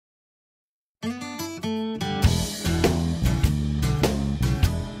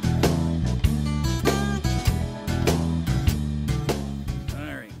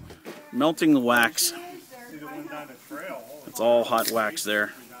melting the wax. It's all hot wax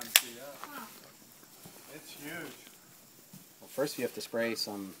there. It's huge. Well, first you have to spray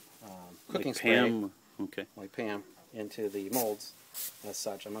some cooking Like spray, Pam, okay. like Pam, into the molds as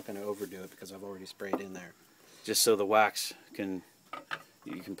such. I'm not going to overdo it because I've already sprayed in there. Just so the wax can,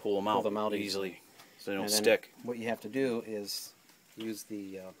 you can pull them out, easily. easily, so they don't And then stick. what you have to do is use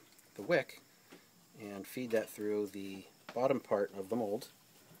the wick and feed that through the bottom part of the mold.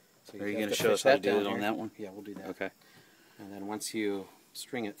 So Are you have going to show us how to do it on here. that one? Yeah, we'll do that. Okay. And then once you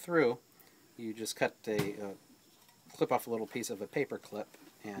string it through, you just cut a clip off a little piece of a paper clip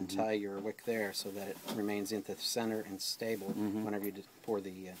and tie your wick there so that it remains in the center and stable whenever you pour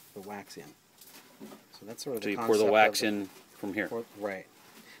the wax in. So that's sort of So the you concept pour the wax of in from here. right.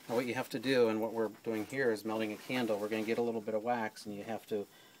 Now what you have to do, and what we're doing here is melting a candle. We're going to get a little bit of wax, and you have to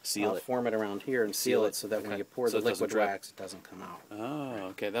Seal it. form it around here and seal it so that when Okay. you pour So the it doesn't liquid drip. wax, it doesn't come out. Oh,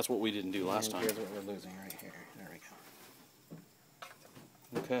 okay. That's what we didn't do last And time. here's what we're losing right here. There we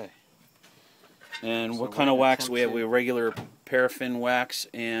go. Okay. And So what we're kind of gonna wax? We have attempt to- regular paraffin wax,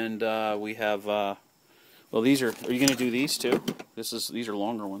 and we have. Well, these are. Are you going to do these too? These are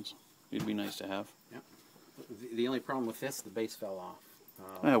longer ones. It'd be nice to have. Yep. The only problem with this, the base fell off.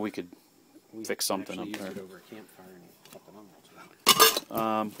 We could We fix something actually up there. used it over a campfire and kept it on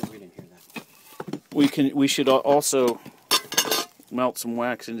we didn't hear that. We should also melt some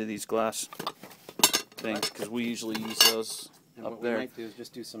wax into these glass things because we usually use those And up what there. we might do is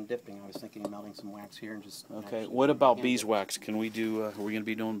just do some dipping. I was thinking of melting some wax here and just... Okay. actually What about hand beeswax? Can we do? Are we going to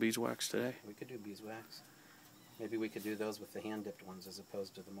be doing beeswax today? We could do beeswax. Maybe we could do those with the hand-dipped ones as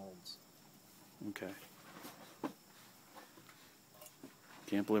opposed to the molds. Okay.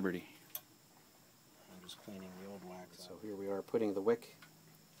 Camp Liberty. I'm just cleaning the old wax. So here we are putting the wick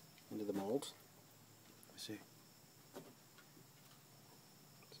into the mold. Let's see.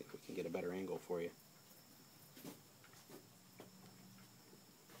 See if we can get a better angle for you.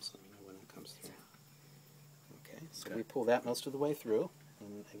 Just let me know when that comes through. Okay, so we pull that most of the way through,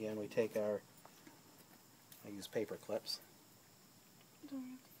 and again we take our, I use paper clips.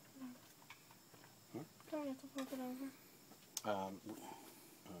 Don't you have to flip it over? Oh yeah,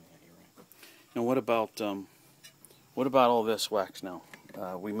 you're right. Now what about all this wax now?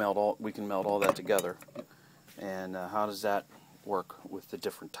 We can melt all that together. And how does that work with the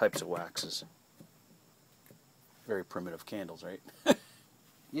different types of waxes? Very primitive candles, right?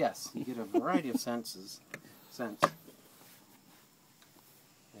 Yes, you get a variety of scents. And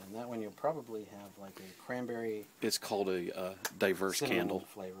that one you'll probably have like a cranberry It's called a diverse cinnamon candle.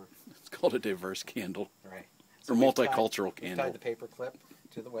 flavor. It's called a diverse candle. Right. Or we've multicultural We've candle. tied the paper clip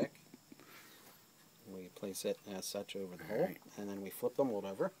to the wick. We place it as such over the hole, Alright. and then we flip the mold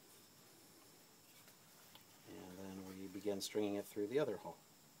over. And then we begin stringing it through the other hole.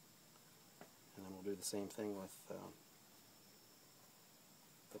 And then we'll do the same thing with the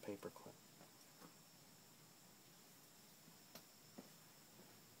paper clip.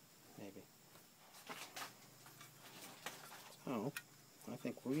 Maybe. So, I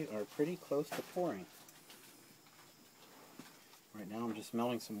think we are pretty close to pouring. Right now I'm just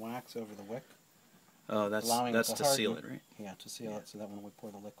melting some wax over the wick. Oh, that's allowing it to seal it, harden. right? Yeah, to seal it so that when we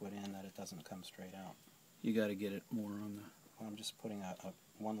pour the liquid in that it doesn't come straight out. You got to get it more on the. Well, I'm just putting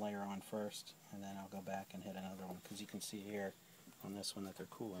one layer on first, and then I'll go back and hit another one, because you can see here on this one that they're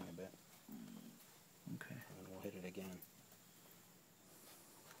cooling a bit. Okay. And we'll hit it again.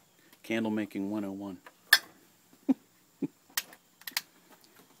 Candle making 101.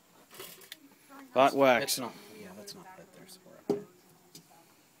 Hot wax. It's not, yeah, that's not lit there, so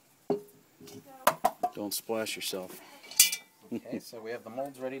Don't splash yourself. okay, so we have the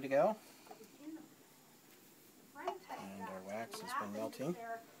molds ready to go. And our wax has been melting. And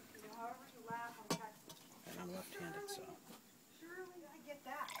I'm left-handed, so. Surely I get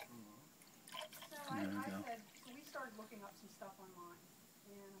that. So There we I go. said, so we started looking up some stuff online.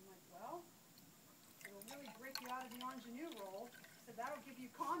 And I'm like, well, it'll really break you out of the ingenue role. So that'll give you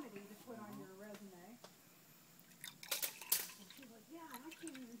comedy to put on your resume. And she's like, yeah, and I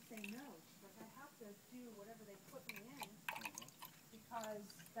can't even say no. She's like, I have to do whatever they put me in because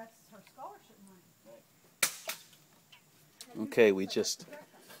that's her scholarship money. Okay, we just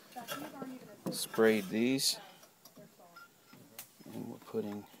sprayed these, and we're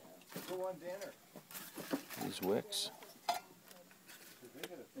putting these wicks.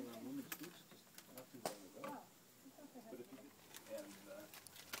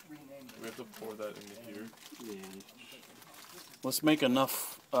 We have to pour that into here. Yeah. Let's make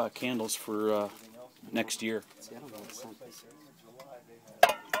enough candles for next year. See, I don't know what scent this is.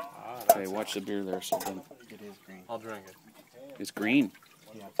 Okay, watch the beer there. So then It is green. I'll drink it. it's green.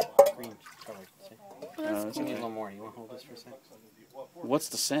 Yeah. green color. See? It's We need a okay. little more. You want to hold this for a second? What's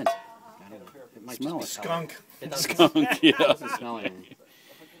the scent? I don't know. It might Smell just it. be color. Skunk. It doesn't, Skunk, yeah. doesn't smell anything.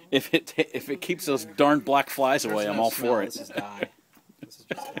 If it keeps those darn black flies away, There's I'm no all smell. for This it. is dye. This is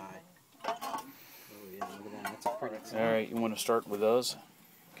just dye. Oh yeah, look at that. That's a pretty All smell. right, you want to start with those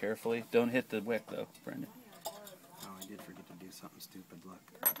carefully. Don't hit the wick though, Brendan. Oh, I did forget to do something stupid. Look,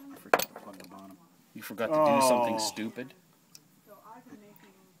 I forgot to plug the bottom. You forgot to do something stupid. So I've been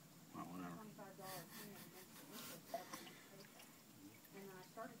making Well, whatever. $25 premium against the interest every paycheck. And then I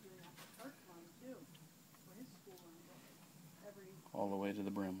started doing that for Kurt's one too, for his school run every All the way to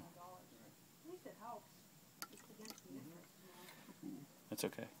the brim. $5. At least it helps. It's against the interest, you know. That's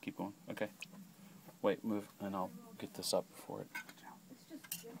okay. Keep going. Okay. Wait, move, and I'll get this up for it. It's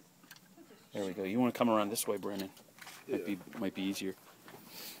just, it's There we go. You want to come around this way, Brendan? Might be easier.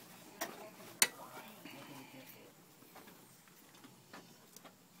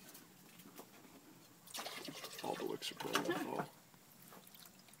 All the wicks are probably full.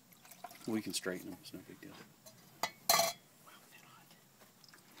 We can straighten them. It's no big deal.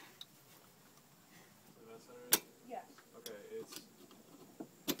 yes. Okay,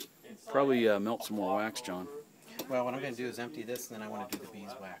 it's Probably melt some more wax, John. Well, what I'm going to do is empty this, and then I want to do the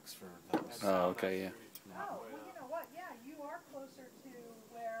beeswax for those. Oh, okay, yeah. Oh, well, you know what, yeah, you are closer to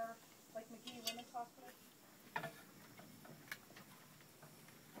where, like McGee Women's Hospital.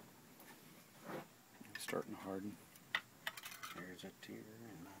 Starting to harden. There's a tear in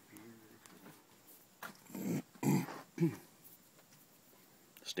my beard.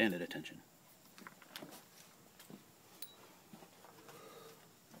 Stand at attention.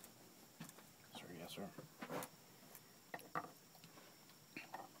 Sir, yes, sir.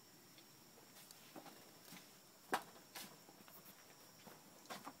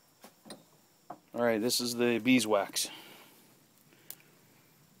 All right, this is the beeswax.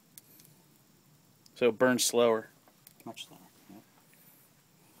 So it burns slower. Much slower. Yep.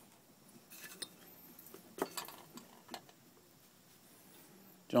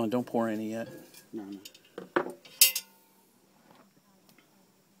 John, don't pour any yet. No, no.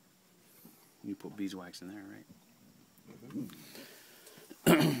 You put beeswax in there,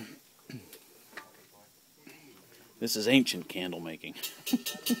 right? This is ancient candle making.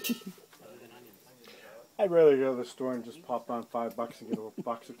 I'd rather go to the store and just pop on $5 and get a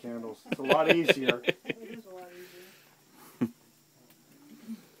box of candles. It's a lot easier. It is a lot easier.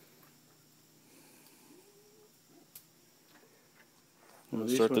 We'll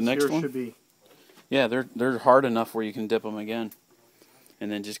These start the ones next here one. should be, Yeah, they're hard enough where you can dip them again,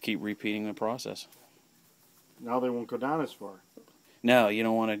 and then just keep repeating the process. now they won't go down as far. No, you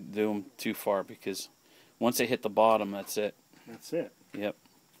don't want to do them too far because once they hit the bottom, that's it. That's it. Yep.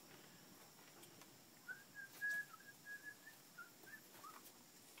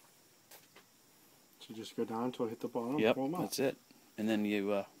 So just go down until it hit the bottom. Yep. Pull them out. That's it. And then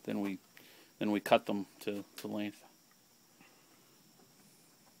you then we cut them to length.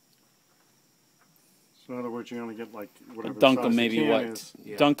 So in other words, you only get like whatever Dunk size them the maybe can what? is.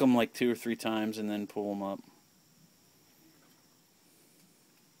 Yeah. Dunk them like 2 or 3 times and then pull them up.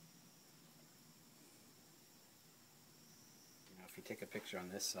 You know, if you take a picture on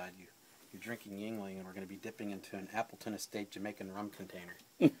this side, you're drinking Yingling, and we're going to be dipping into an Appleton Estate Jamaican rum container.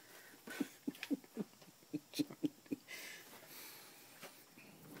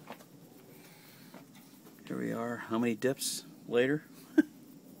 Here we are. How many dips later? I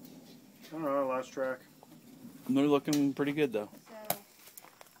don't know, last track. They're looking pretty good though. So,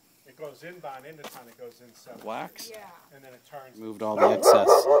 It goes in by an indeton, it goes in 7. Wax. yeah. And then it turns. Moved all the excess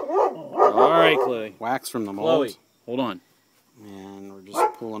All right, Chloe. wax from the mold. Chloe, hold on. And we're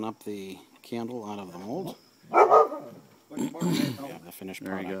just pulling up the candle out of the mold. The finished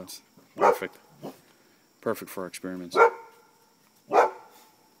There product. you go. Perfect. Perfect for our experiments.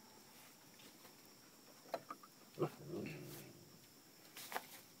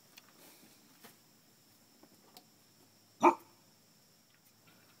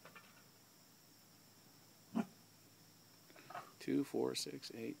 Two, 4,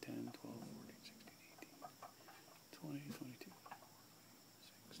 6, 8, 10, 12, 14, 16, 18, 20, 22,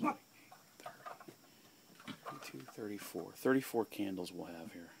 26, 28, 30, 32, 34. 34 candles we'll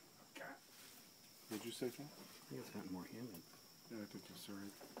have here. What'd you say, John? I think it's gotten more humid. Yeah, I think that's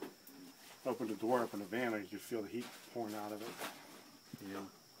right. Open the door up in the van, and you feel the heat pouring out of it. Yeah.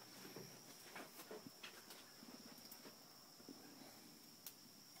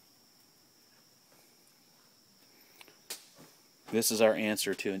 This is our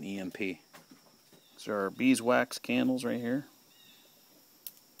answer to an EMP. These are our beeswax candles right here.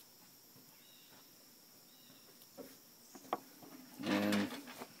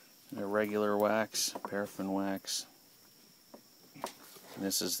 And regular wax, paraffin wax. And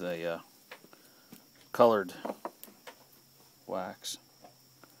this is the colored wax.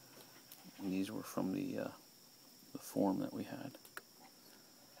 And these were from the form that we had.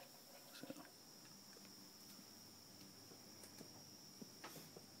 So.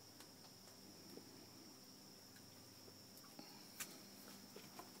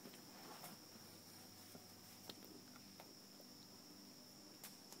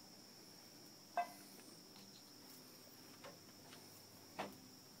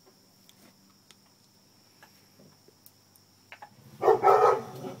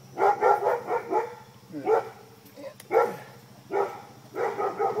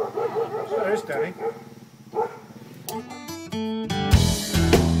 There's Danny.